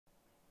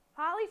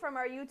Holly from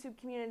our YouTube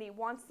community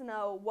wants to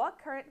know what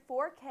current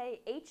 4K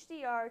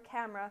HDR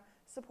camera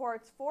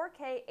supports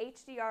 4K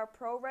HDR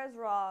ProRes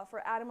RAW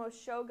for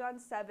Atomos Shogun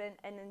 7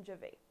 and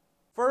Ninja V.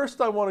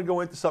 First, I want to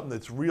go into something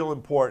that's real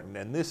important,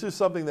 and this is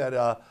something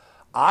that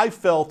I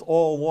felt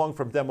all along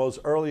from demos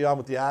early on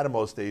with the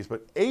Atomos days,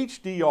 but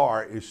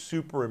HDR is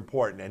super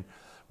important. And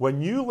when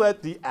you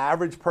let the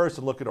average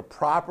person look at a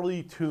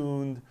properly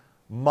tuned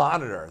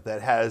monitor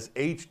that has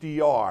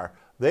HDR,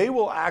 they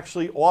will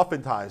actually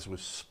oftentimes with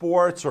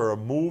sports or a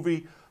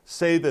movie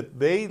say that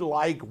they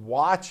like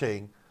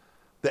watching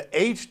the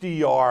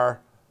HD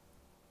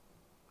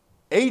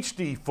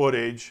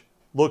footage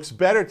looks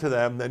better to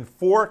them than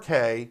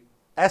 4K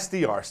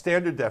SDR,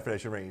 standard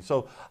definition range.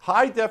 So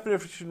high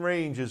definition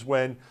range is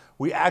when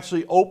we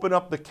actually open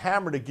up the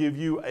camera to give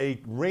you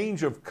a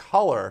range of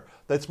color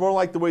that's more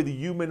like the way the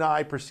human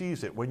eye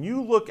perceives it. When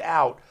you look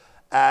out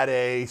at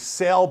a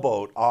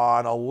sailboat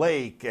on a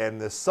lake and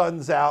the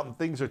sun's out and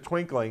things are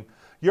twinkling,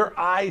 your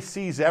eye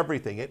sees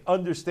everything. It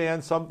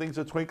understands some things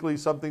are twinkly,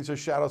 some things are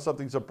shadow, some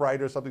things are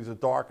brighter, some things are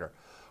darker.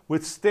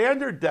 With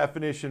standard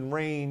definition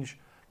range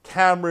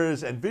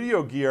cameras and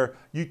video gear,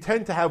 you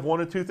tend to have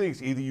one of two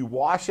things. Either you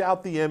wash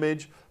out the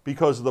image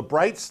because of the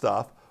bright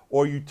stuff,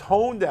 or you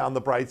tone down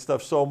the bright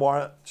stuff so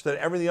much that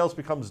everything else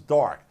becomes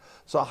dark.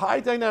 So high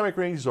dynamic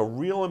range is a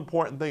real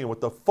important thing. And what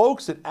the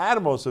folks at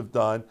Atomos have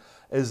done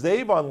is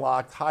they've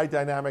unlocked high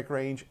dynamic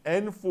range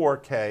and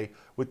 4K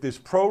with this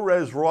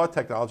ProRes RAW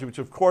technology, which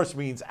of course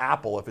means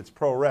Apple if it's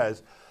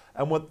ProRes.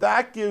 And what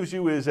that gives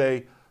you is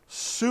a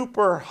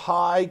super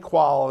high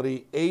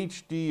quality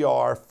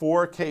HDR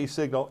 4K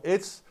signal.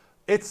 It's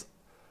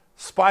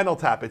Spinal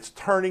Tap. It's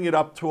turning it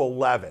up to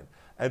 11.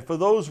 And for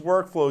those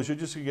workflows, you're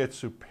just going to get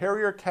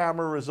superior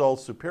camera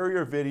results,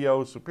 superior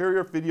video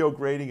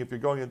grading if you're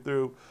going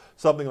through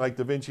something like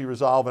DaVinci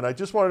Resolve. And I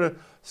just wanted to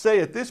say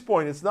at this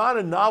point, it's not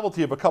a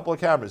novelty of a couple of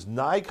cameras.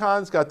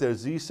 Nikon's got their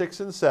Z6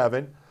 and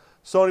 7.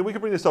 Sony, we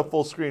can bring this up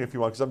full screen if you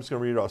want, because I'm just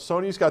going to read it off.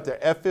 Sony's got their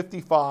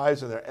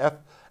F55s and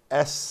their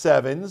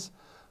FS7s.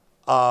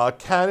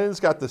 Canon's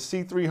got the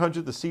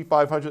C300, the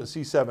C500, and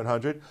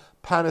C700.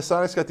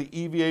 Panasonic's got the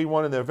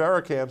EVA1 and their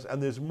Vericams,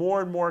 and there's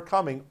more and more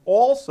coming.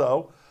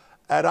 Also,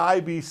 at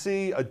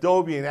IBC,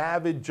 Adobe and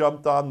Avid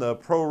jumped on the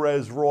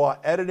ProRes RAW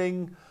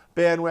editing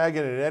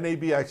bandwagon, and at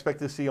NAB, I expect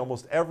to see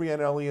almost every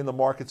NLE in the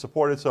market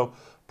supported. So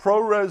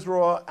ProRes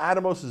RAW,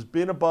 Atomos has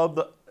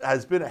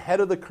been ahead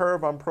of the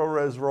curve on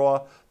ProRes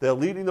RAW. They're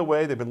leading the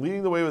way. They've been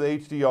leading the way with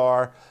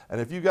HDR. And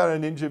if you've got a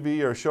Ninja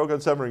V or a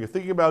Shogun 7 or you're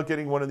thinking about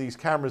getting one of these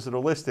cameras that are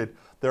listed,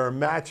 they're a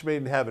match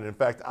made in heaven. In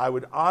fact, I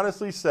would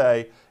honestly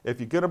say if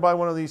you're going to buy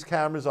one of these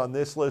cameras on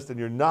this list and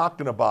you're not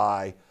going to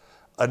buy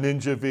a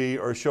Ninja V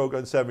or a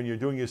Shogun 7, you're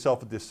doing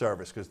yourself a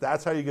disservice, because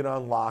that's how you're going to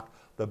unlock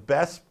the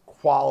best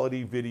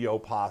quality video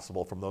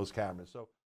possible from those cameras. So